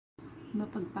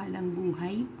Mapagpalang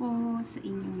buhay po sa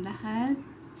inyong lahat.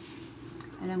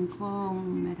 Alam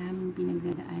kong maraming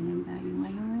pinagdadaanan tayo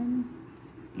ngayon.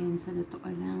 And sa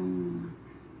totoo lang,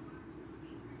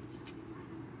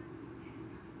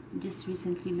 just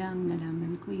recently lang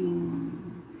nalaman ko yung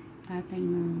tatay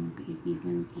ng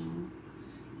kaibigan ko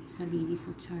sa Ladies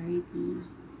of Charity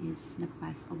is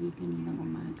nag-pass away kaninang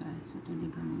umaga. So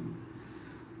talagang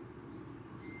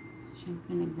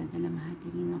syempre nagdadalamhati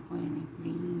rin ako and I'm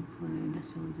praying for the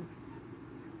soul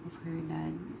of her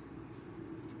dad.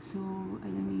 So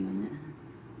alam mo yun,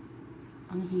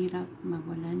 ang hirap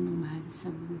mawalan ng mahal sa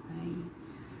buhay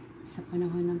sa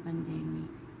panahon ng pandemic.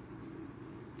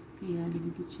 Kaya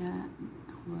ligid siya,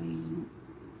 ako ay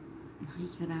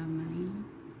nakikiramay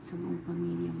sa buong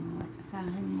pamilya mo at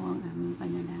asahan mo ang aming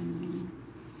panalangin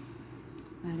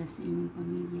para sa iyong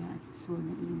pamilya at sa soul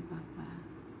ng iyong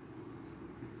papa.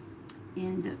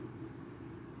 And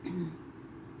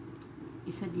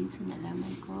isa din sa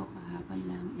nalaman ko kahapon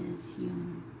lang is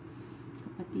yung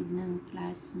kapatid ng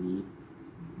classmate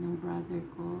ng brother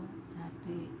ko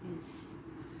dati is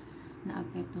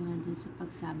naapektuhan din sa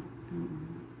pagsabog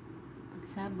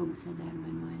sa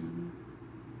Lebanon.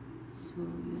 So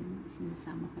yun,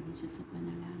 sinasama pa rin siya sa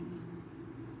panalangin.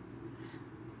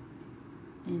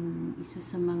 And isa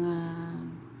sa mga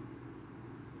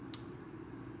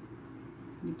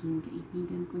naging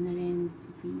kaibigan ko na rin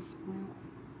sa Facebook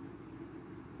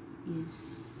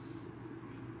is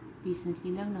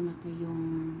recently lang namatay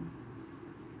yung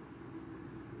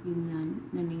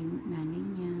nanay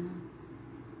niya,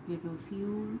 pero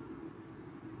few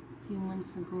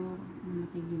months ago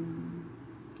namatay yung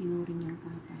tinuring niyang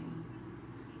tatay.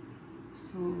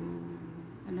 So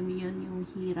alam mo yun, yung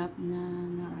hirap na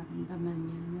nararamdaman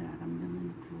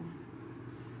ko.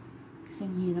 Kasi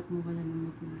ang hirap mo wala ng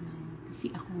magulang. Kasi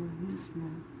ako mismo,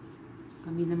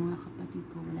 kami ng mga kapatid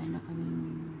ko, wala na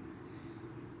kaming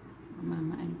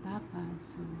mama and papa.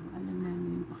 So, alam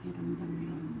namin yung pakiramdam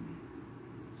yun.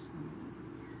 So,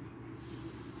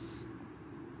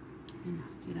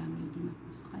 nakikiramay din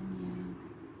ako sa kanya.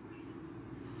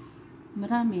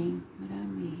 Marami.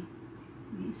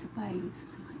 Yung isa pa,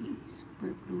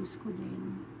 super close ko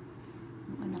din.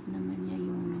 Yung anak naman niya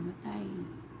yung namatay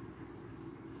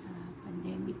sa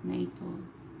pandemic na ito.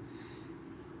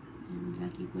 And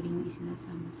lagi ko rin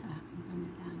isinasama sa aking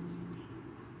panalangin.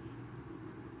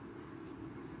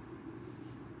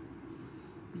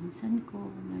 Pinsan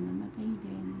ko na namatay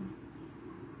din,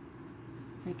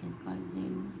 second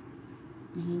cousin,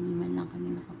 na hindi man lang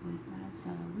kami nakapunta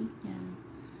sa wake niya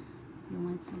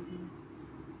yung months ago.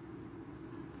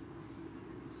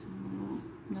 So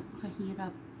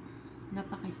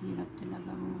napakahirap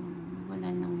talagang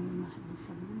wala ng mahal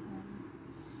sa buhay.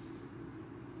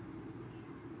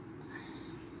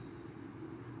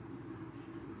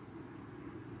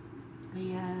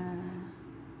 Kaya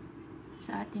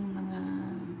sa ating mga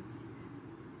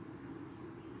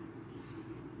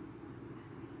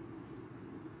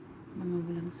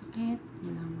walang sakit,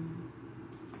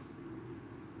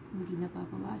 hindi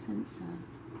napapawasan sa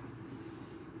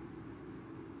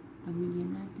pamilya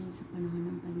natin sa panahon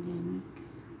ng pandemic,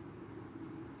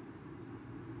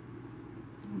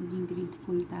 maging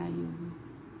grateful tayo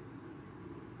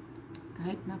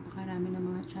kahit napakarami ng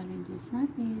mga challenges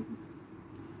natin.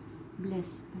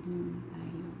 Blessed pa rin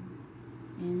tayo.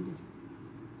 And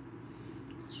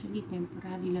actually,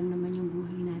 temporary lang naman yung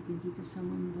buhay natin dito sa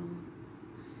mundo.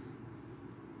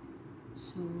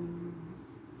 So,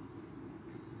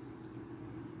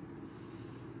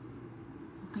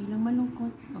 okay lang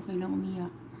malungkot, okay lang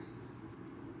umiyak,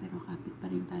 pero kapit pa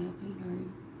rin tayo kay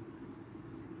Lord.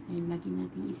 And lagi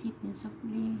nating isipin sa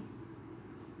huli,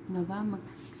 na ba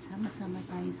magsama-sama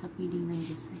tayo sa piling ng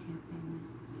Diyos sa heaven.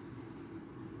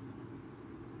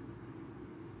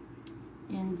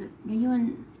 And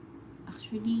ngayon,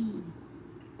 actually,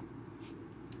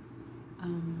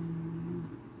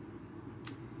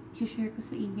 i-share ko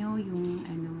sa inyo yung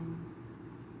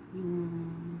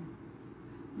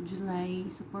July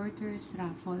supporters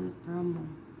raffle promo.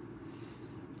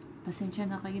 Pasensya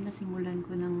na kayo, nasimulan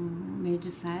ko ng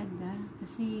medyo sad,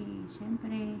 kasi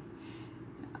syempre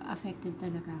affected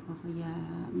talaga ako, kaya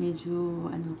medyo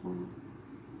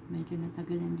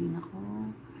natagalan din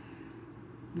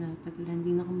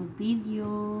ako mag-video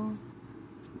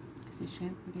kasi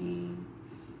syempre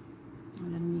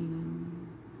alam niyo yun,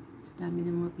 sa dami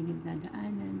ng mga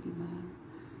pinagdadaanan, diba?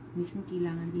 Minsan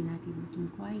kailangan din natin maging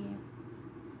quiet,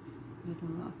 pero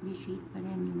appreciate pa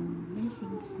rin yung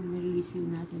blessings na nare-receive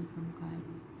natin from God.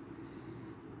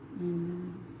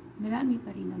 And marami pa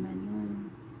rin naman yun.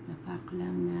 The fact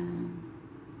lang na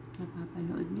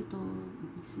napapanood nyo to,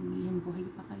 ibig sabihin buhay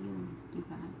pa kayo.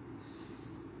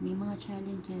 may mga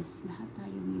challenges, lahat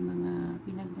tayo may mga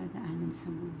pinagdadaanan sa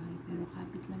buhay, pero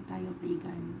kapit lang tayo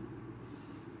kaigan.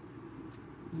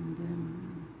 And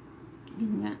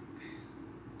yun nga,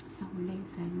 sa huli,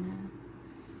 sana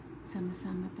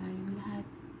sama-sama tayong lahat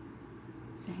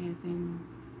sa heaven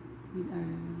with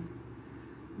our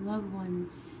loved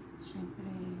ones.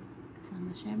 Siyempre, kasama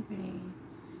siyempre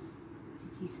si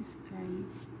Jesus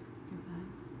Christ, diba?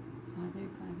 Father,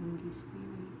 God, Holy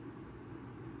Spirit,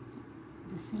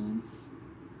 the saints,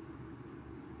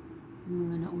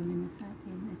 yung mga nauna na sa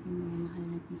atin at yung mga mahal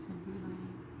natin sa buhay.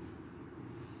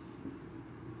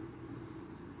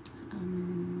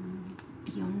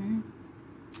 Yun.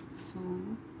 So,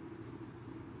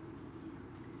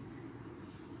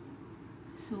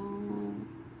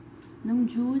 nung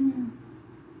June,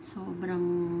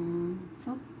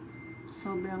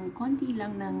 sobrang konti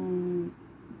lang na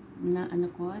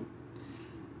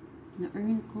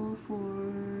earn ko for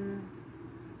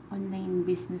online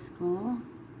business ko.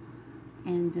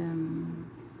 And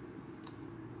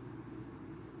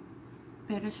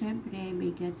pero syempre,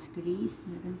 by God's grace,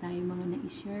 meron tayong mga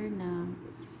na-share na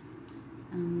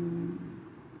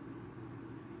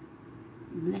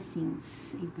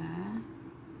blessings, iba.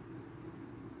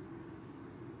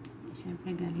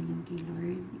 Syempre, galing yung kay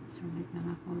Lord. Sulit lang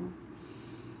ako.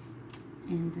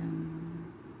 And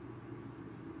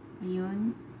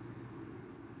ayun,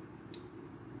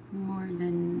 more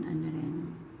than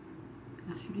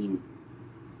actually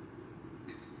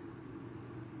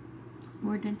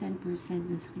more than 10%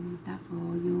 dun sa kinita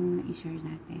ko yung na-share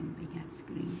natin by God's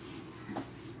grace.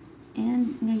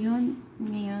 And ngayong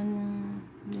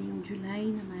July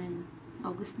naman,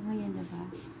 August na ngayon, diba?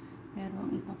 Pero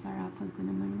ang ipaparaffle ko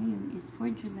naman ngayon is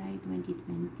for July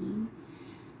 2020.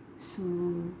 So,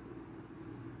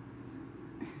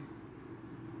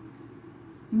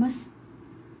 mas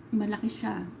malaki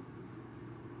siya.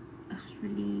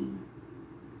 Actually,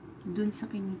 dun sa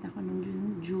kinita ko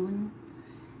nung June,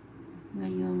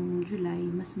 ngayong July,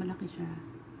 mas malaki siya.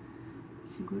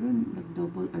 Siguro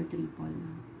nag-double or triple.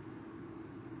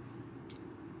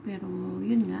 Pero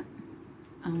yun nga,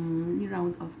 ang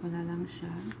ni-round off ko na lang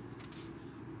siya.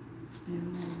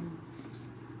 Pero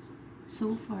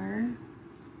so far,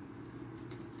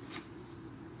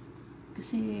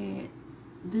 kasi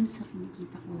dun sa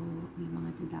kinikita ko, may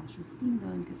mga deductions din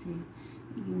doon kasi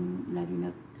yung lalo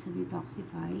na sa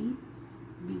Detoxify,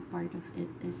 big part of it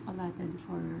is allotted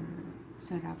for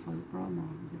sa Raffle promo,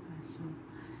 diba? So,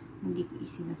 hindi ko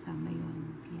isinasama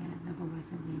yun, kaya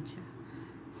nabawasan din siya.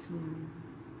 So,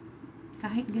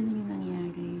 kahit ganun yung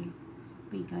nangyari,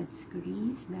 by God's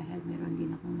grace, dahil meron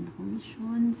din akong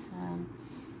na-commission sa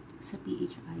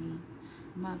PHI,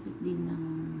 umabot din ng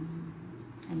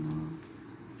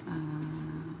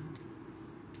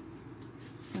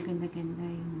maganda-ganda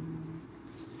yung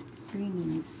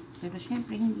earnings. Pero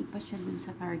syempre, hindi pa siya dun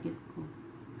sa target ko.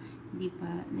 Hindi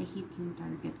pa na-hit yung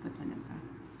target ko talaga.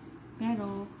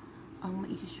 Pero, ang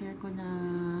ma-share ko na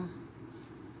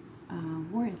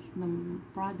worth ng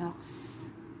products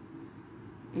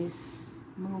is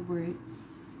mga worth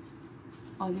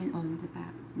all in all the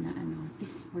pack na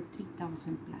is for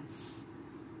 3,000 plus.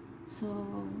 So,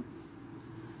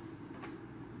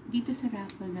 dito sa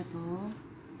raffle na to,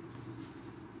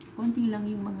 konti lang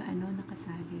yung mga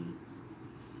nakasali.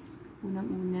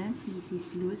 Unang-una, si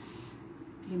Sis Luz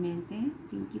Clemente.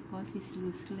 Thank you po, Sis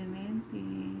Luz Clemente.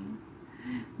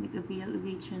 Nag-avail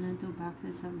ulit siya ng 2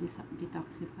 boxes of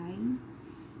Detoxify.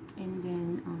 And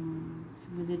then,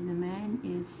 sumunod naman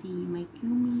is si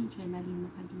MyQMi, Jenalyn,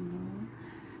 Macalino.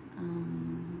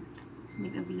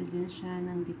 Nag-avail din siya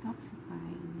ng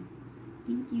Detoxify.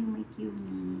 Thank you,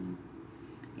 MyQMi.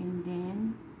 And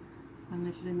then,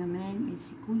 pangatlo naman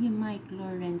is si Kuya Myk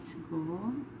Lawrence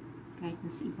Go. Kahit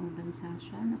nasa ibang bansa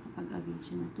siya, nakapag-avail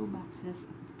siya ng 2 boxes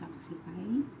of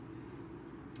Detoxify.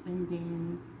 And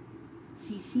then,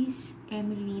 si Sis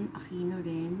Emelyn Aquino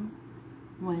rin,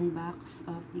 1 box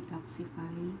of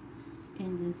Detoxify.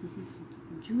 And then, si Sis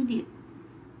Judith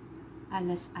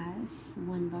Alas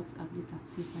 1 box of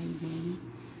Detoxify din.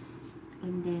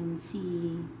 And then,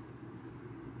 si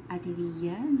Ate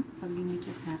Ria, nakapag-limit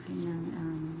siya sa akin ng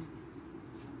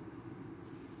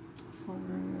for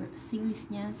singles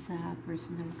niya sa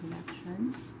personal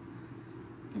collections.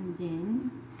 And then,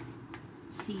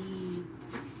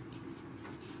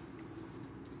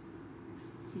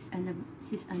 Sis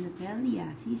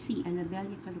Anabella, si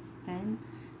Anabella Calupitan,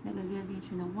 nag-avail din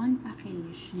siya ng 1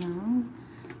 package ng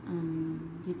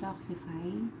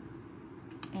Detoxify.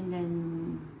 And then,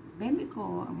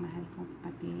 BebeKo, ang mahal kong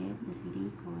kapatid na si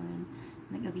Raycon,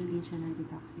 nag-avail din siya ng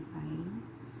Detoxify.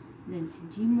 Then, si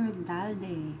Jimrod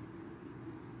Dalde,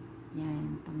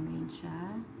 Yan, pang 9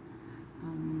 siya.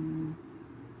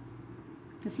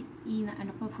 Kasi inaano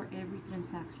ko for every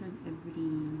transaction, every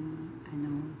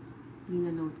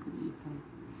dinaload ko dito.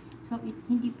 So,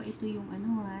 hindi pa ito yung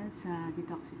sa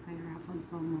Detoxify Raffle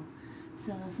promo.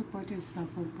 Sa supporters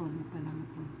Raffle promo pa lang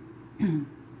ito.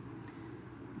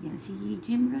 Yan, si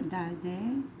Jimrod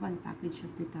Dalde, 1 package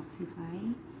of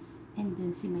Detoxify. And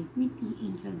then si MyQMi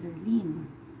Angel Darlin.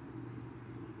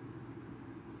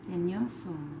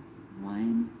 Teñoso,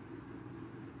 1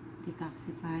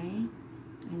 Detoxify.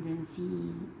 And then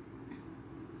si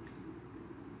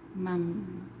Ma'am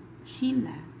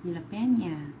Sheila de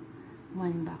Pena,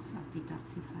 1 box of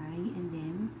Detoxify. And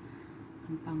then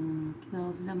ang pang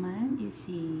 12 naman is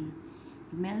si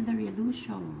Imelda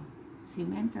Relucio, si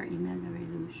Mentor Imelda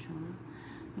Relucio.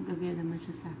 Nag-avail naman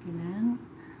siya sa akin ng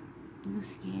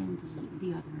loose skin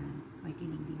deodorant,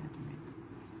 whitening deodorant.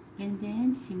 And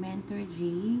then si Mentor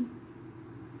Jay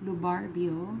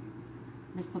Lobarbio,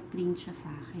 nagpa-print siya sa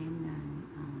akin ng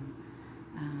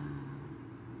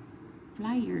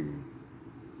flyer.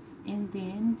 And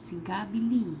then si Gabby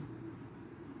Lee,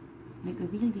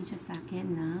 nag-avail din siya sa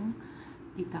akin ng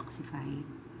Detoxify.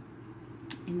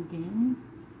 And then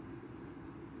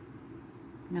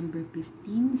number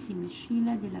 15, si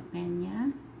Sheila de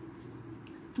Pena,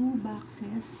 2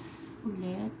 boxes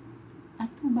ulit,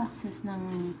 at 2 boxes ng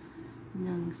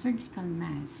surgical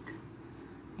mask.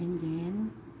 And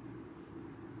then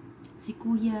si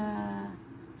Kuya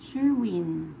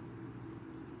Sherwin,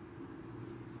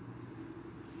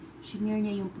 shinare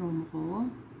niya yung promo ko,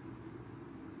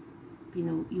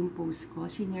 yung post ko,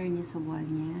 shinare niya sa wall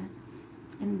niya.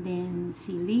 And then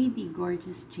si Lady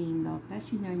Gorgeous Jane Lopez,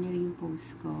 shinare niya yung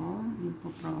post ko, yung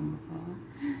promo ko.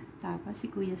 Tapos si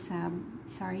Kuya Sab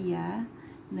Saria,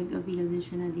 nag-avail din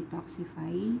siya ng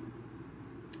Detoxify.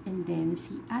 And then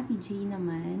si Ate J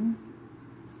naman,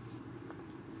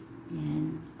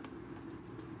 yan,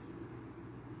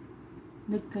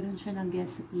 nagkaroon siya ng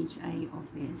guest sa PHI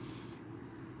office.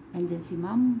 And then si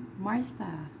Ma'am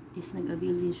Martha is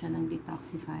nag-avail din siya ng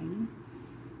Detoxify.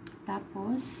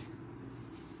 Tapos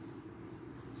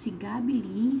si Gabby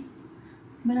Lee,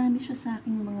 marami siya sa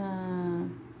aking mga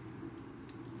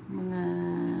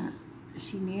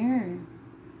shinare.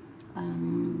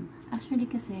 Actually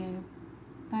kasi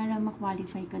para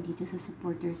ma-qualify ka dito sa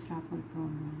supporters raffle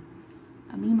promo,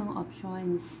 may mga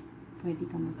options. Pwede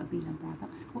ka mag-avail ng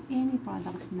products ko. Any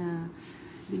products na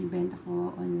binibenta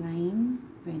ko online,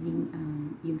 pwedeng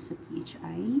yung sa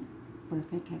PHI,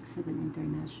 Perfect Hexagon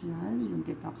International, yung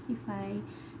Detoxify,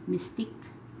 Mystic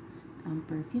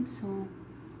perfume soap,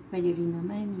 pwede rin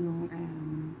naman yung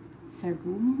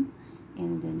serum,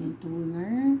 and then yung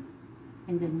toner,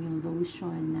 and then yung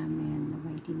lotion namin, the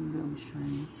whitening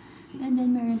lotion. And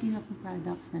then meron din akong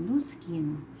products na loose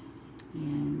skin.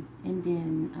 Yan. And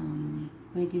then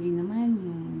pwede rin naman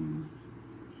yung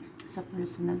sa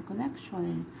personal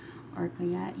collection, or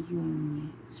kaya yung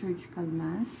surgical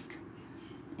mask,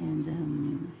 and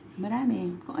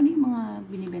marami kung ano yung mga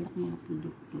binibenta ko mga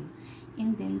produkto.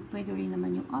 And then pwede rin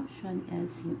naman yung option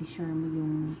is yung i-share mo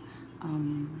yung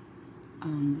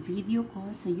video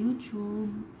ko sa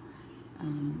YouTube,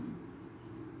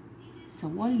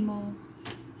 sa wall mo,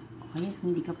 o kaya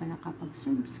kung hindi ka pa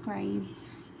nakapag-subscribe,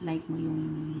 like mo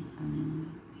yung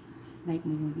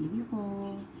video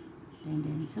ko, and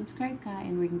then subscribe ka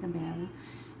and ring the bell.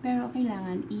 Pero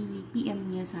kailangan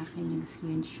i-PM niya sa akin yung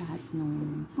screenshot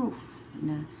ng proof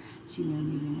na sinare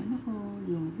niyo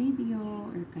yung video,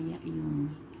 or kaya yung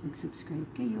nag-subscribe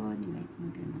kayo, like mo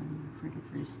gano'n for the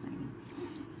first time.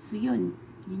 So yun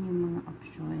yung mga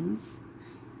options.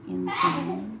 And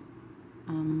then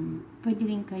pwede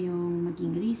rin kayong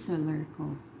maging reseller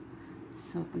ko.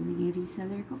 So, pag naging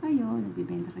reseller ko kayo,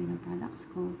 nagbibenta kayo ng products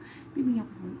ko, bibigyan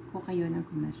ko kayo ng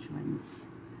commissions.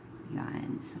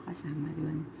 Yan. So, kasama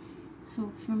doon.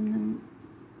 So, from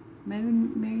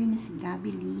meron na si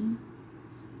Gabby Lee,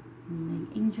 may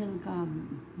Angel Gab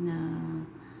na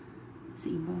sa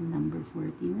ibang number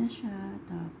 14 na siya.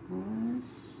 Tapos,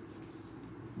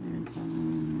 meron pang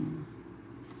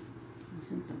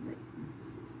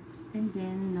and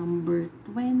then, number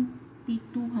 22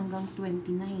 hanggang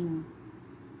 29.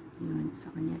 Yun, sa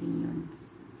kanya rin yun.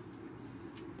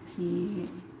 Kasi,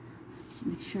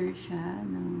 nag-share siya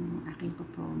ng aking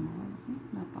papromo.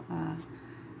 Napaka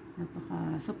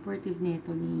supportive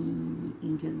nito ni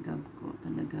Angel Gab ko.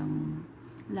 Talagang,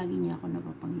 lagi niya ako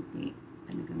napapangiti.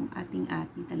 Talagang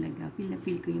ating-ati talaga. Feel na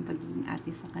feel ko yung pagiging ate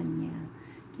sa kanya.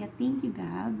 Kaya, thank you,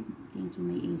 Gab. Thank you,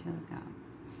 my Angel Gab.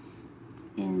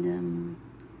 And,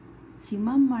 si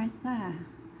Ma'am Martha,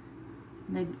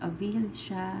 nag-avail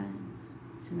siya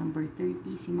So, number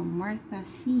 30, si Ma'am Martha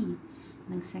C.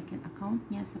 ng second account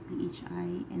niya sa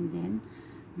PHI. And then,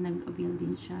 nag-avail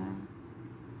din siya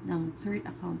ng third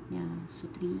account niya. So,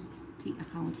 3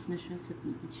 accounts na siya sa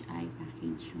PHI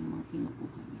package yung mga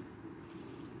kinukuha niya.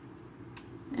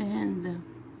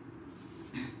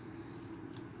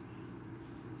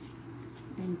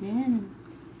 And then,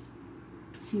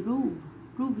 si Rove,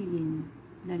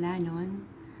 Dala nun,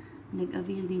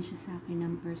 nag-avail din siya sa akin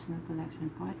ng personal collection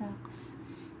products.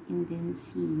 And then,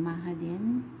 si Maha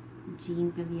din,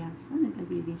 Jean Peliaso,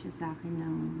 nag-avail din siya sa akin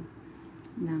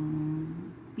ng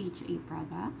PHA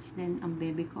products. Then, ang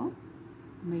BebeKo,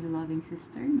 my loving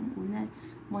sister, nung una,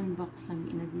 1 box lang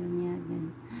in-avail niya.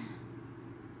 Then,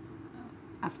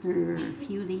 after a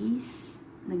few days,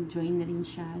 nag-join na rin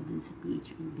siya dun sa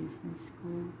PHA business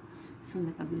ko. So,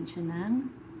 nag-avail siya ng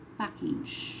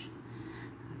package.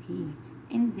 Okay.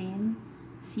 And then,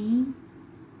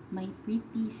 my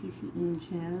pretty si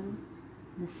Angel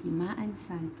na si Maan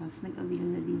Santos,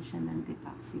 nag-avail na din siya ng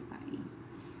detoxify.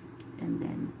 And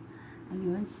then,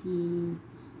 ayun, si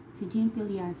Jean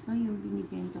Peliaso, yung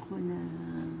binibenta ko na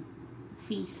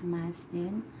face mask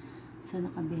din. So,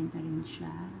 nakabenta rin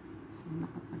siya. So,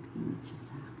 nakapag-limit siya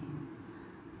sa akin.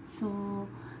 So,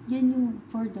 yan yung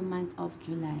for the month of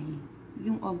July.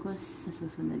 Yung August, sa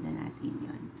susunod na natin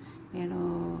yun. Pero,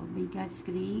 by God's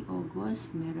grace,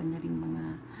 August, meron na rin mga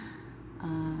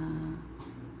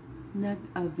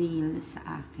nag-avail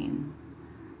sa akin.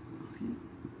 Okay.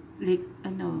 Like,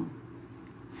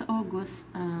 sa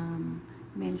August,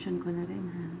 mention ko na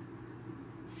rin ha,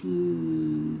 si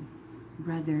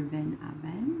Brother Ben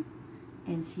Aban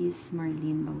and sis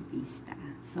Marilyn Bautista.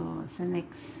 So, sa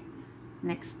next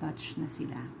batch na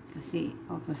sila. Kasi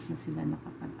August na sila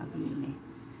nakapag-avail eh.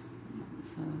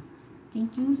 So,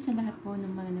 thank you sa lahat po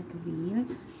ng mga nag-avail.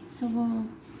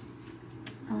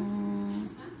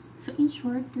 So in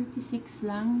short, 36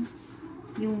 lang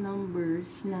yung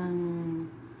numbers ng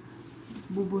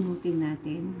bubunutin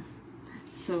natin.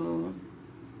 So,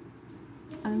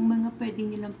 ang mga pwede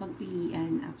nilang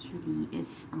pagpilian actually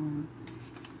is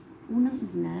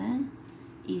unang-una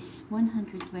is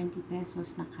 120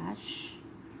 pesos na cash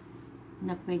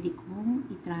na pwede kong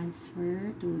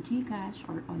i-transfer through GCash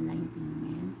or online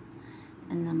payment.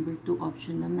 And number 2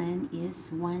 option naman is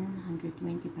 120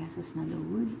 pesos na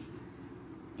load.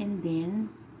 And then,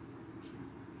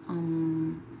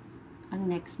 ang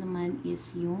next naman is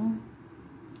yung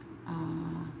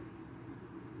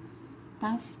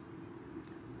TAF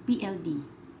PLD.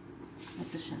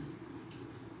 Ito siya.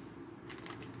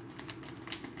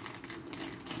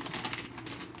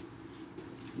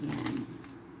 Yan.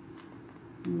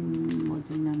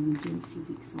 Model namin dyan,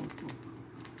 Civic Soto.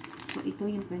 So, ito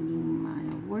yung pwedeng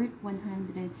worth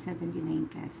 179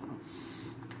 pesos.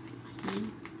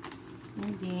 Okay.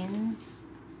 And then,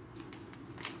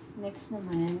 next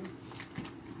naman,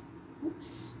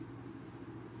 oops.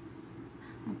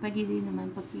 Ang pwede din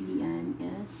naman pagpilian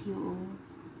is yung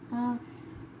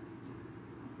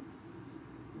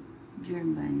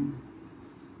German.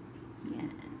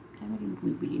 Yan. Kaya rin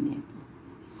bumibili na ito.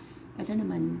 Ito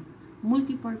naman,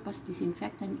 multi-purpose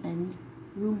disinfectant and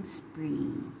room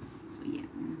spray. So,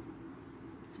 yan.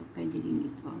 So, pwede rin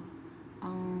ito.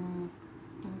 Ang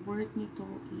worth nito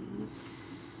is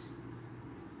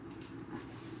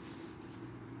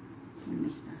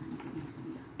namistahan ko na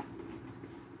sila.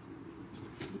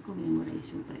 Hindi ko memorize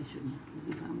yung presyo niya.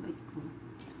 Hindi ba ang bait ko?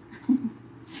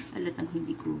 Alatang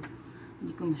hindi ko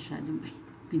masyadong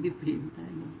pinipenta.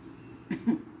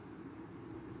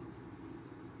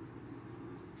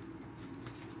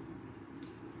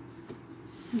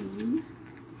 So,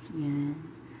 yan.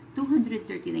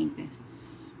 239 pesos.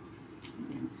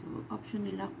 Yan. So, option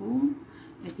nila kung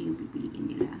ito yung pipiliin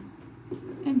nila.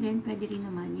 And then, pwede rin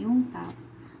naman yung top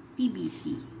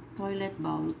TBC, Toilet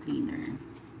Bowl Cleaner.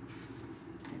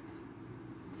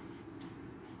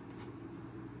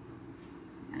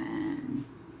 And,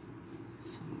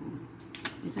 so,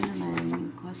 ito naman,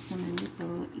 yung cost naman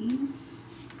nito is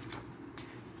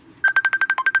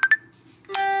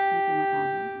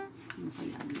sino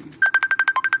kaya yun?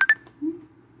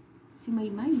 Si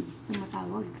Maymay,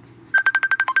 tumatawag.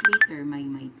 Later,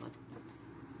 Maymay to.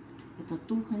 Ito,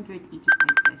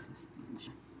 285 pesos.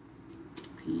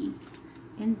 Okay.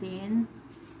 And then,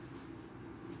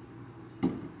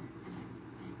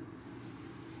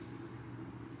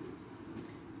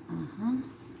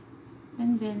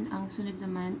 and then, ang sunod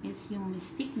naman is yung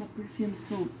Mystic na perfume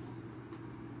soap.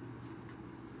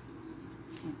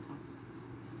 Ito.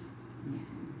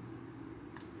 Yan.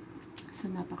 So,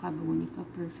 napakabango nito.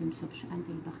 Perfume soap siya.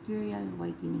 Antibacterial,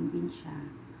 whitening din siya.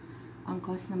 Ang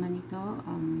cost naman ito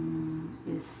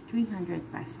is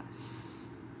 300 pesos.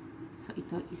 So,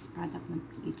 ito is product ng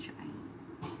PHI.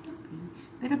 Okay?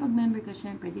 Pero pag member ka,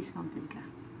 syempre, discounted ka.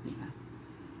 Diba?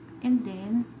 And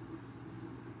then,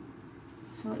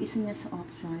 so, isa niya sa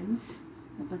options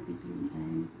na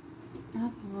pagpipilian.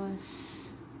 Tapos,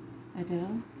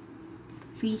 ito,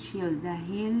 face shield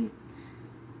dahil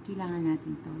kailangan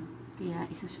natin to. Kaya,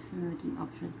 isa siya sa naging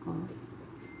option ko.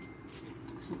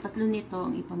 So, tatlo nito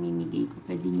ang ipamimigay ko.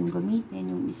 Pwede nyo gamitin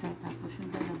yung isa, tapos yung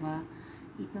dalawa,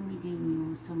 ipamigay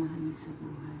nyo sa mahal nyo sa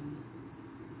buhay.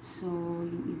 So,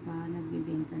 yung iba,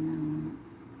 nagbibenta ng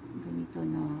ganito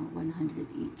na 100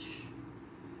 each.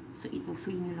 So, ito,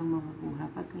 free nyo lang makukuha.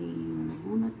 Pag kayo yung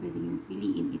nabunot, pwede yung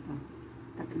piliin ito.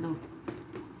 Tatlo.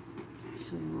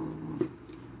 So,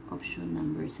 option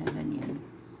number 7 yan.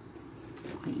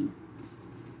 Okay.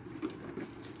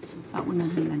 So,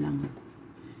 paunahan na lang.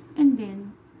 And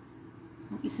then,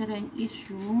 ang isa rin is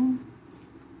yung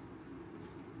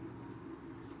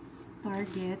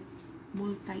Target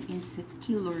Multi-Insect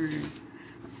Killer.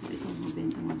 So, ito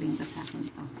mabenta sa akin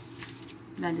ito.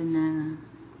 Lalo na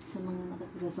sa mga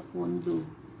nakatira sa condo.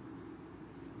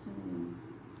 So,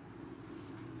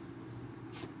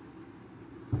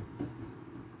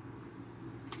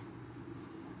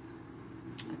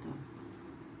 ito.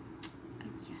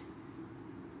 Ayan.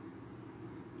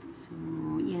 So,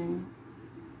 yan.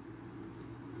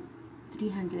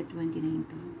 329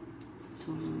 to. So,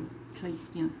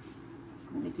 choice nyo.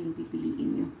 Kung ito yung pipiliin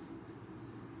nyo.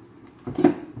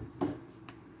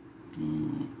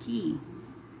 Okay.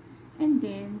 And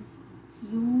then,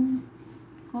 yung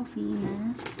coffee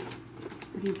na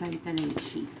Revitalize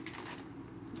Shake.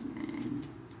 Ayan.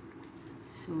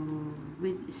 So,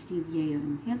 with stevia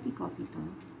yun. Healthy coffee to.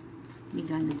 May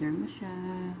ganoderma siya.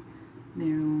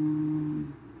 Merong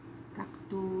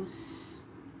cactus,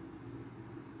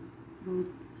 root,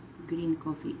 green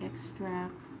coffee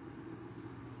extract.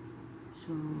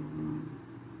 So,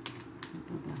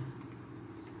 ito ba?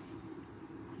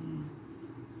 Okay.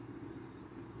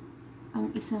 Ang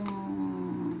isang,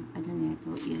 ano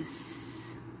nito is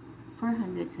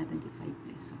 475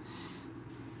 pesos.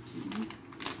 Okay.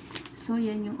 So,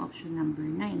 yan yung option number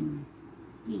 9.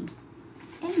 Okay.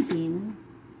 And then,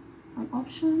 ang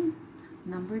option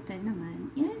number 10 naman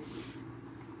is,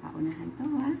 paunahan to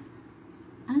ha,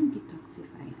 ang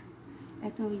detoxifier.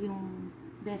 Ito yung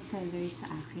bestseller sa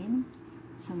akin,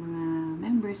 sa mga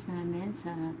members namin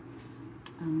sa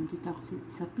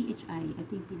sa PHI.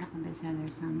 Ito yung pinaka-bestseller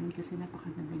sa amin kasi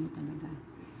napakaganda niyo talaga.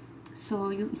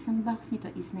 So, yung isang box nito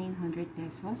is 900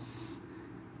 pesos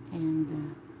and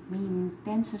may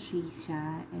 10 sachets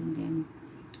siya, and then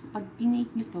pag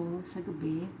tinake nyo to sa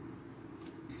gabi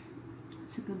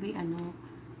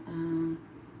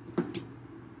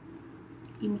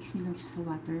i-mix nyo lang siya sa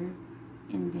water,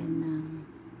 and then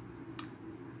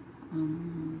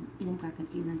inom kagad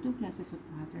kayo ng 2 glasses of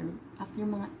water. After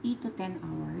mga 8 to 10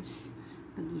 hours,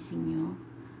 pagising nyo,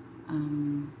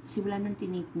 simula nung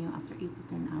tinake nyo, after 8 to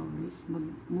 10 hours,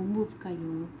 mag-move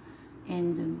kayo,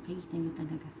 and makikita nyo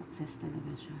talaga, success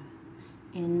talaga siya.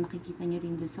 And makikita nyo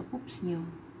rin dun sa poops nyo,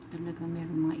 talaga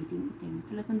meron mga itim-itim.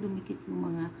 Talagang dumikit yung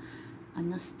mga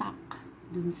stuck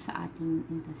dun sa ating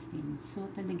intestines. So,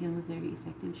 talagang very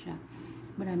effective siya.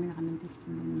 Marami na kaming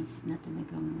testimonies na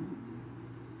talagang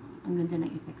ang ganda ng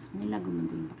effects nila,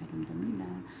 gumanda yung pakiramdam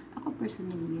nila. Ako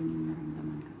personally, yan yung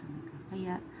naramdaman ko talaga.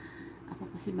 Kaya, ako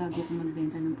kasi bago ko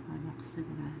magbenta ng products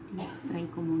talaga, try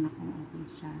ko muna kung okay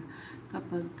siya.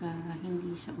 Kapag hindi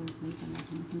siya okay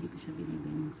talaga, hindi ko siya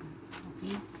binibenta.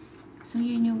 Okay? So,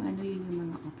 yun yung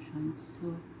mga options.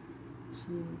 So,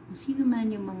 kung sino man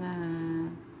yung mga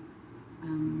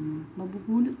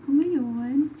mabubulot ko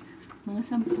ngayon, mga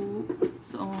 10.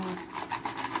 So,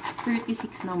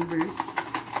 36 numbers.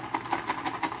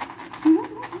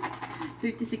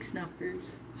 36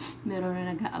 numbers. Meron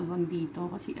na nag-aabang dito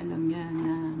kasi alam niya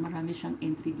na marami siyang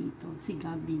entry dito. Si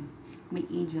Gabby. May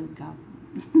Angel Gabby.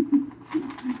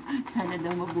 Sana daw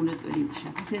mabunot ulit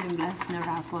siya. Kasi yung last na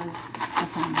raffle,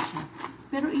 kasama siya.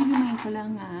 Pero ilumayin ko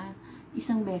lang nga,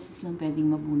 isang beses lang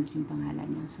pwedeng mabunot yung pangalan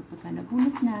niya. So, pagka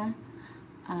nabunot na,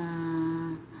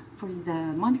 for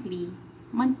the monthly,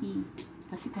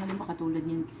 kasi kung halimbawa katulad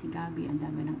niyan si Gabby, ang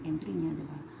dami ng entry niya,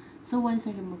 diba? So, once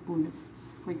na siya magbunot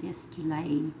for this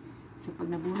July, so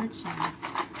pag nabunot siya,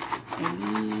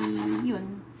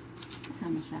 yun,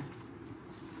 kasama siya.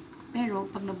 Pero,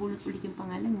 pag nabunot ulit yung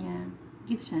pangalan niya,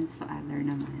 give chance to other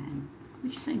naman.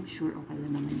 Which is, I'm sure, okay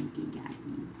lang naman yung kay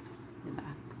Gabby. Diba?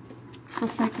 So,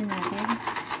 start na natin.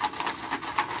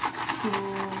 So,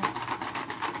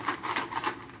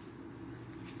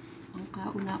 ang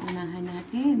kauna-unahan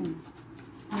natin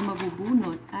na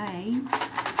mabubunot ay,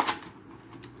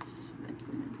 susulat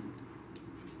ko na dito.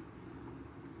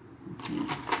 Okay.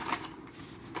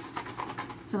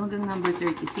 So, hanggang number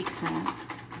 36 ha.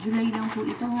 July lang po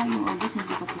ito ha. Yung August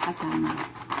hindi pa po kasama.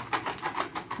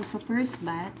 So, sa first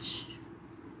batch,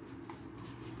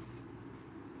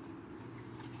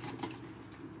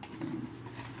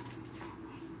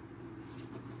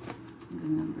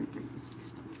 hanggang number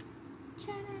 36 to.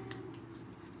 Tcharam!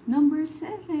 Number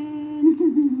 7.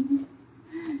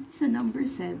 Sa number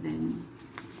 7,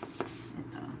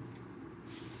 ito.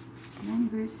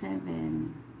 Number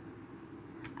 7.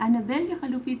 Anabella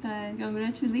Calupitan.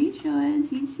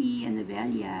 Congratulations, Sisi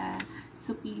Anabella.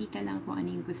 So, pili ka lang kung ano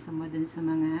yung gusto mo dun sa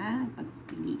mga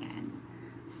pagpilian.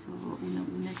 So,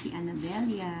 unang-una si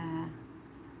Anabella.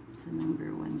 So,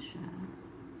 number 1 siya.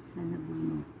 Sana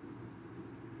buno.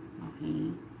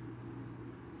 Okay.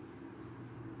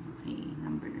 Okay,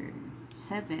 number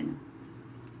 7.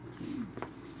 Okay.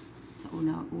 So,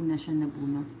 una siya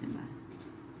nabunot, diba?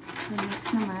 So, next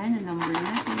naman, ang number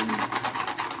natin.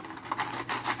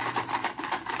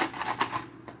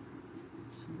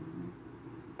 So,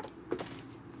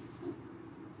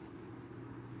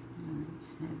 number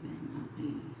 7.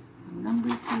 Okay. Ang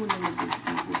number 2 na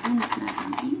nabunot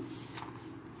natin is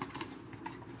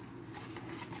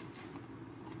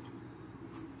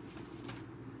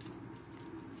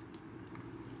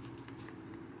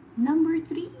number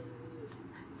 3.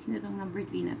 Sino tong number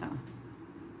 3 na to?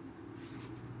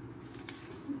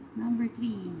 Number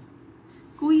 3.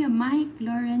 Kuya Myk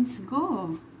Lawrence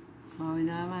Go. Oh,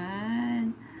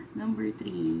 naman. Number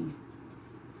 3.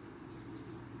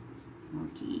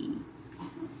 Okay.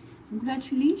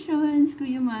 Congratulations,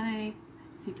 Kuya Myk.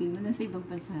 Sige mo na sa ibang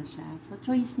bansa siya. So,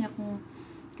 choice niya kung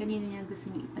kanina niya gusto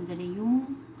niya ipadala yung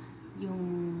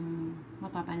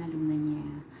mapapanalunan niya.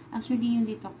 Actually, yung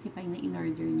detoxify na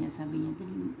in-order niya, sabi niya,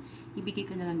 ibigay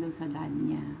ko na lang daw sa dad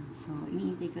niya. So,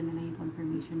 iniintay ko na lang yung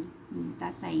confirmation ni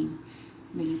Tatay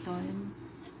Meliton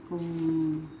kung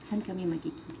saan kami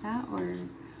magkikita or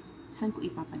saan ko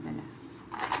ipapadala.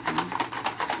 Okay.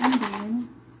 And then,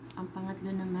 ang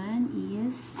pangatlo naman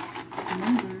is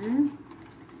number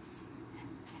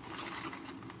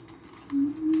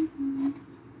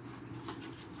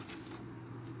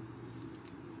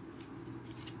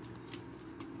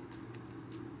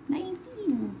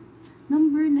 19.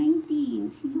 Number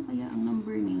 19. Sino kaya ang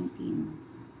number 19?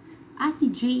 Ate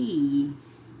J.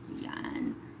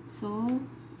 Yan. So,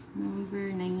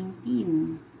 number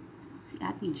 19. Si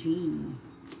Ate J.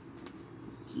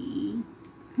 Okay.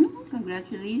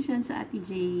 Congratulations sa Ate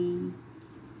J.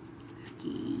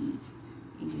 Okay.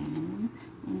 Ayan.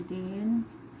 And then,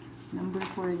 number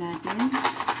 4 natin.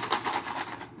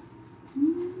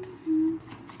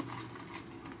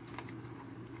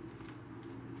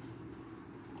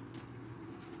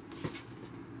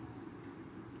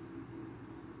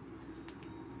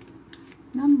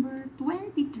 Number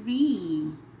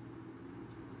 23.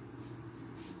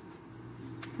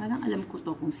 Parang alam ko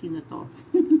to kung sino to.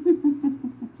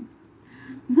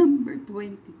 Number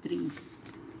 23.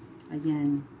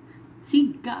 Ayan.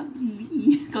 Si Gabby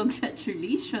Lee.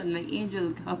 Congratulations, my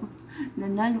Angel Gab.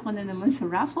 Nanalo ka na naman sa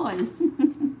Raffle.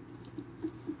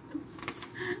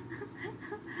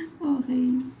 Okay.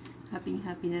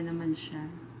 Happy na naman siya.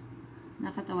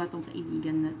 Nakatawa tong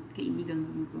kaibigan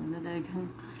ko na talagang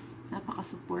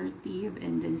napaka-supportive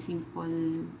and then simple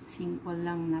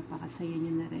lang, napakasaya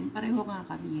niya na rin. Pareho nga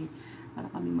kami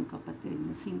para kami magkapatid.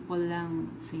 Simple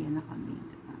lang, saya na kami.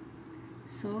 Diba?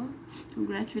 So,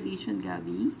 congratulations,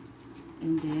 Gabby.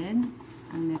 And then,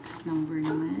 ang next number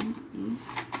naman is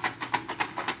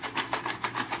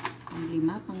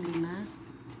pang-lima.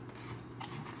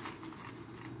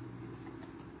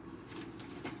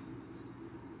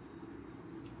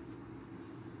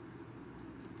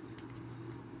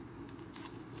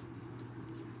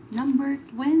 Number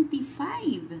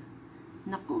 25.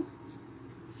 Naku.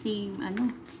 Same,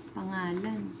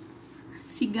 pangalan.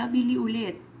 Si Gabby Lee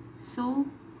ulit. So,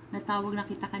 natawag na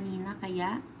kita kanina,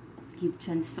 kaya give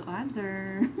chance to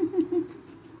other.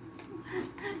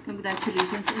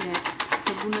 Congratulations ulit.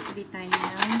 So, bunot ulit tayo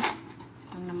ng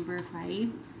number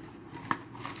 5.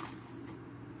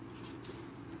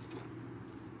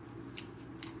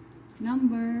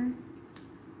 Number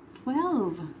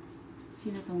 12.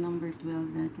 Sino tong number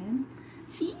 12 natin?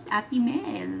 Si Ate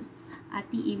Mel.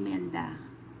 Ate Imelda.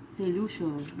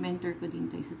 Relucio. Mentor ko din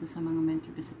to. Isa to sa mga mentor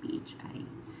ko sa PHI.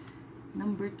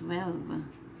 Number 12.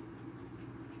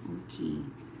 Okay.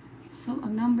 So,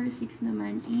 ang number 6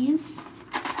 naman is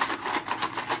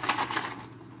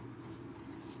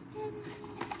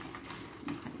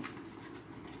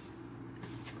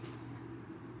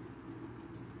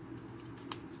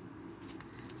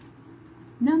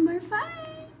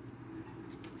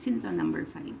Sino to number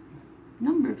 5?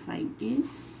 Number 5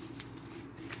 is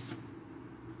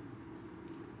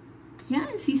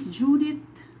yan, Sis Judith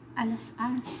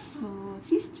Alas-as. So,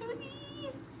 Sis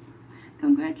Judith,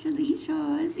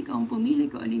 congratulations! Ikaw ang pumili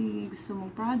ko anong gusto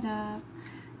mong product.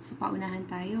 So, paunahan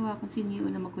tayo kung sino yung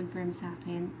una mag-confirm sa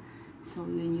akin. So,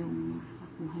 yun yung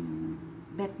makakuha ng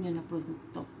bet nyo na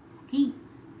produkto. Okay?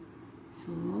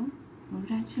 So,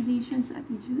 congratulations,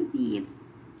 Ate Judith.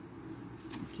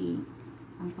 Okay.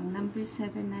 Ang pang number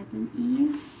 7 natin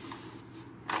is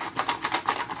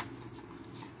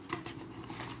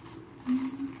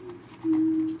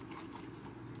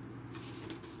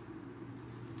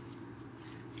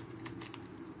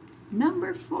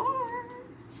number 4.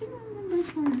 Sino ang number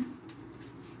 4?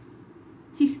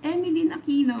 Sis Emelyn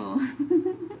Aquino.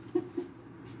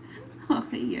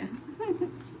 Okay, yeah.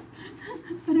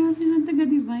 Pareho silang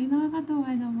taga-divine.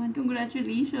 Nakakatawa naman.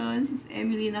 Congratulations, Sis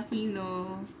Emelyn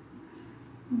Aquino.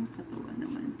 Nakakatawa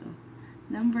naman to.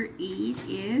 Number 8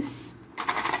 is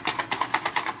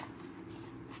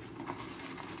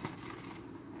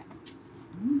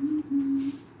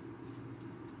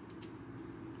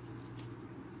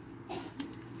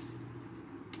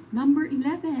number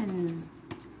 11.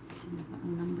 Sino ba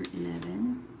ang number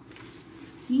 11?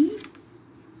 Si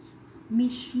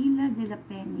Miss Sheila de la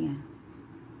Pena.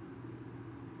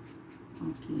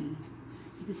 Okay.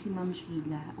 Ito si Ma'am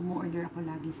Sheila. Umu-order ako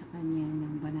lagi sa kanya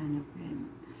ng banana bread.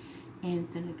 And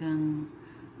talagang,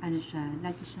 ano siya,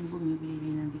 lagi siyang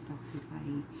bumibili ng detoxify.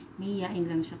 Mahihain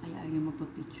lang siya kaya ayaw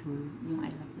magpa-picture yung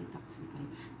I love detoxify.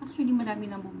 Actually, marami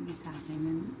nang bumili sa akin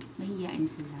na mahihain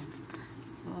sila.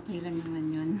 So, okay lang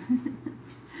naman yun.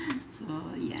 So,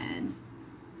 yan.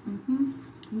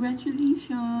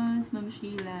 Congratulations, Ma'am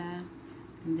Sheila.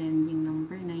 And then, yung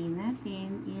number 9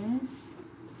 natin is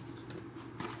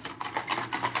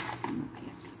sino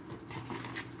kaya?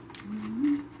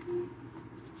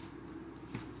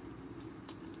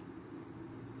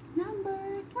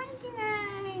 Number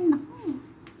 29. Naku.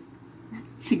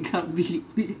 Si Gabby Lee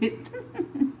ulit.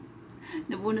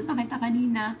 Nabunot na kita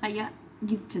kanina, kaya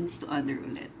give chance to other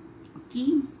ulit.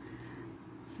 Okay?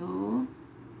 So,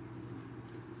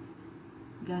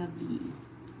 Gabby.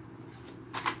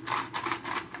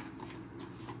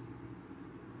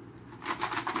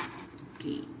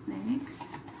 Okay, next.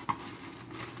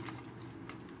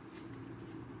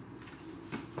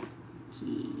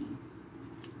 Okay.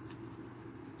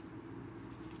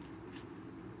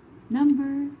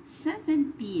 Number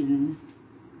 17.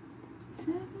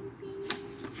 17.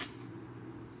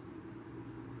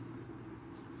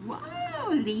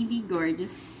 Wow! Lady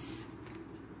Gorgeous.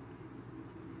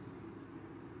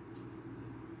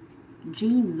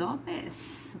 Jane Lopez.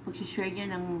 So, pag-share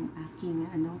niya ng aking,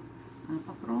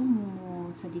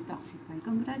 pa-promo sa Detoxify.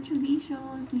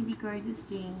 Congratulations, Lady Gorgeous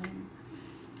Jane.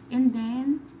 And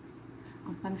then,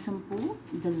 ang pang-10,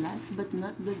 the last but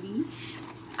not the least.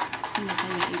 Sino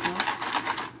kaya ito?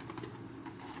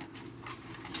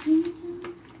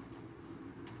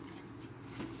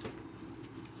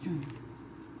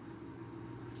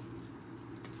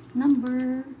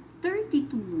 Number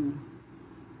 32.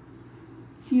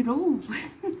 Si Rove.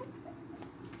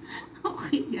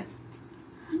 Okay, yeah.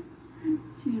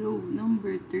 Si Rove,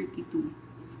 number 32.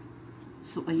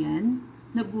 So, ayan.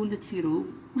 Nabunot si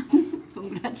Rove.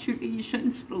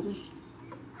 Congratulations, Rove.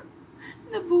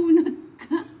 Nabunot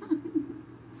ka.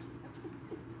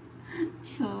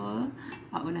 So,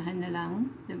 paunahan na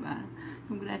lang, diba?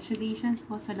 Congratulations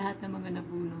po sa lahat ng mga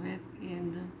nabunot.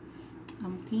 And,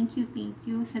 thank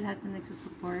you sa lahat na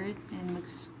nagsusupport and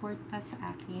magsusupport pa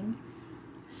sa akin.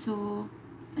 So,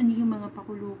 ano yung mga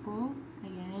pakulo ko?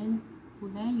 Ayan,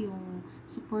 una yung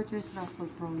supporters raffle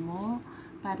promo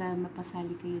para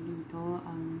mapasali kayo dito.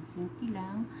 Simple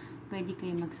lang, pwede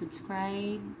kayo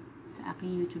mag-subscribe sa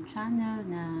aking YouTube channel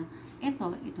na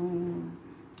itong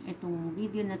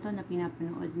video na to na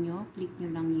pinapanood nyo. Click nyo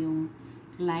lang yung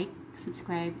like,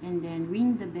 subscribe, and then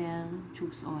ring the bell,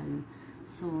 choose all.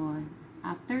 So,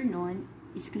 after nun,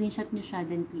 screenshot nyo siya,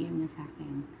 then PM nyo sa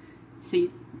akin. So,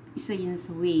 isa yun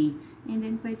sa way. And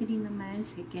then, pwede rin naman,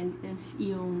 second is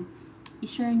yung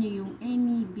i-share nyo yung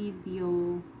any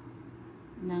video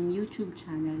ng YouTube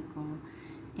channel ko.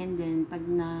 And then, pag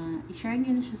i-share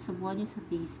nyo na siya sa wall nyo sa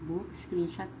Facebook,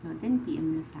 screenshot nyo, then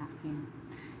PM nyo sa akin.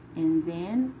 And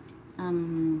then,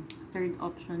 third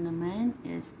option naman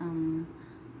is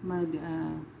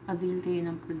mag-avail kayo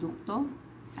ng produkto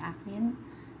sa akin.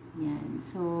 Yan.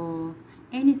 So,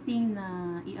 anything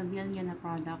na i-avail nyo na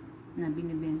product na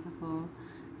binibenta ko,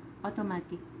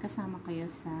 automatic kasama kayo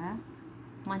sa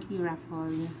monthly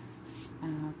raffle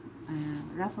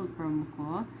raffle promo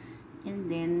ko. And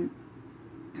then,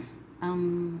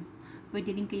 Pwede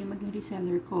rin kayo maging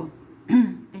reseller ko.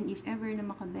 And if ever na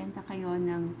makabenta kayo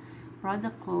ng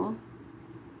product ko,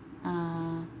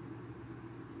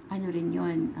 ano rin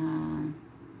yun,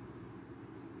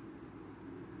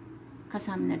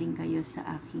 kasama na rin kayo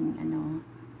sa aking,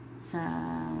 sa,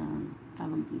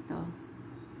 tawag dito,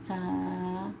 sa,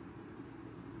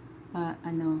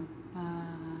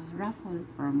 raffle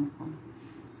promo ko.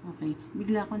 Okay,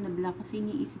 bigla ko na-block kasi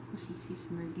iniisip ko si Sis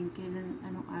Merlin, kailan,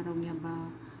 anong araw niya ba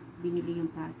binili yung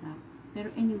product.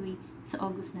 Pero anyway, sa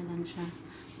August na lang siya.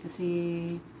 Kasi,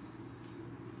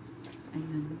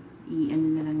 ayun, i-ano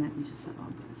na lang natin siya sa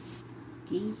August.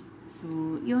 Okay?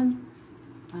 So, yun.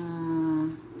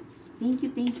 Thank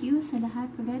you sa lahat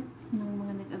ulit ng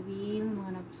mga nag-avail,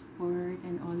 mga nag-support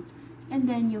and all. And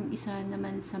then, yung isa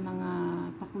naman sa mga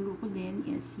pakulo ko din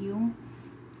is yung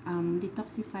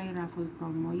Detoxify Raffle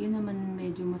promo. Yun naman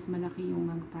medyo mas malaki yung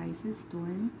mga prices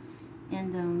doon.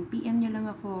 And PM nyo lang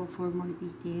ako for more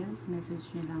details.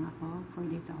 Message nyo lang ako for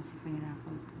Detoxify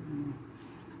Raffle promo.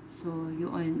 So,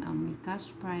 yun, may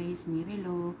cash prize, may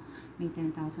relo, may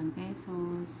 10,000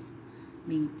 pesos,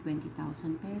 may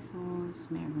 20,000 pesos,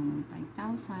 merong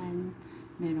 5,000,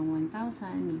 merong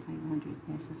 1,000, may 500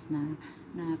 pesos na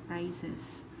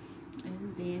prizes.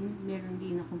 And then, meron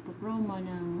din akong promo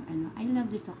ng I Love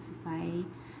Detoxify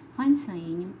fan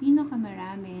sign. Yung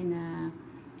pinakamarami na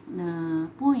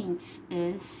points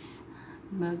is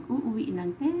mag-uuwi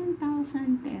ng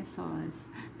 10,000 pesos.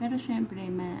 Pero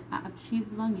syempre, ma-achieve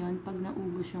lang yon pag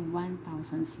naubos yung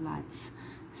 1,000 slots.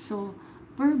 So,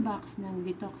 per box ng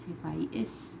Detoxify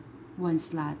is 1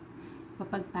 slot.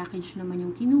 Kapag package naman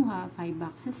yung kinuha, 5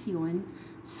 boxes yon.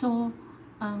 So,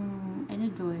 ang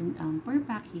doon, per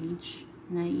package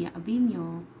na i-avail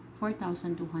nyo,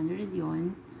 4,200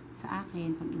 yon sa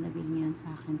akin. Pag in-avail nyo yan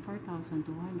sa akin,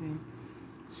 4,200.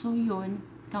 So, yon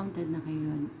counted na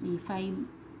kayo yun. May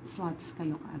 5 slots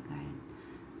kayo kaagad.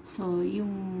 So,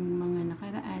 yung mga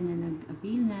nakaraan na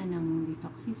nag-avail na ng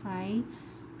Detoxify,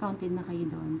 counted na kayo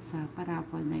doon sa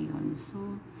parapol na yon.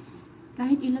 So,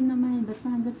 kahit ilan naman, basta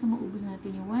hanggang sa maubos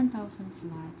natin yung 1,000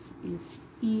 slots is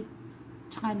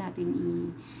tsaka natin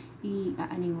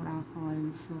i-aano yung raffle.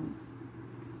 So,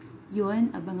 yun,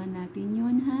 abangan natin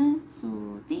yun, ha?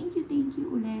 So, thank you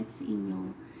ulit sa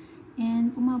inyo.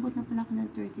 And, umabot na pala ako ng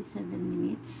 37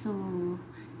 minutes. So,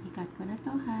 ikat ko na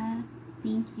to, ha?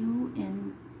 Thank you,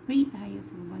 and pray tayo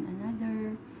for one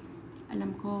another.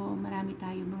 Alam ko, marami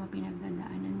tayo mga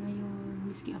pinagdadaanan ngayon.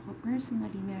 Miski ako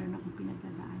personally, meron akong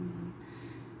pinagdadaanan.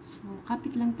 So,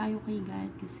 kapit lang tayo kay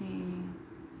God kasi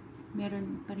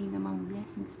meron pa rin namang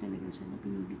blessings talaga siya na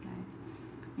binibigay.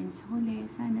 And sa huli,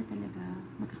 sana talaga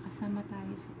magkakasama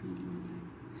tayo sa piling niya.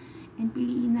 And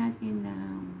piliin natin na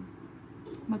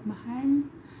magmahal,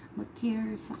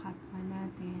 mag-care sa kapwa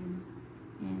natin.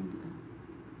 And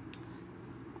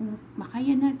kung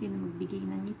makaya natin na magbigay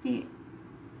ng ngiti,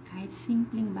 kahit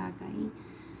simpleng bagay,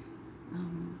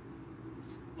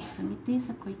 sa ngiti,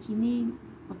 sa pakikinig,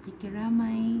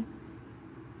 pagkikiramay,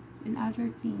 and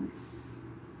other things,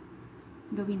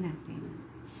 gawin natin.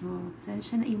 So,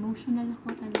 siya na emotional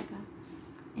ako talaga.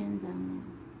 And,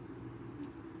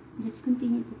 let's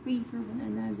continue to pray for one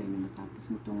another na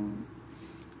matapos mo itong,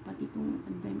 pati itong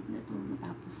pandemic na ito,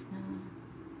 matapos na.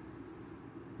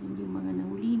 And yung mga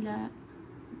nahulila,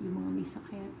 yung mga may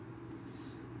sakit,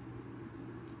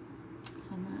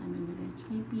 sana na rin.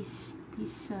 Tsaka yung peace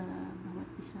sa bawat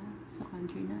isa, sa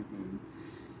country natin,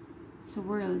 sa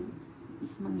world,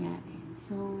 is mangyari.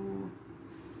 So,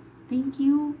 thank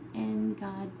you, and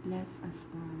God bless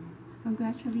us all.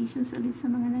 Congratulations ulit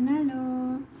sa mga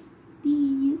nanalo.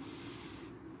 Peace!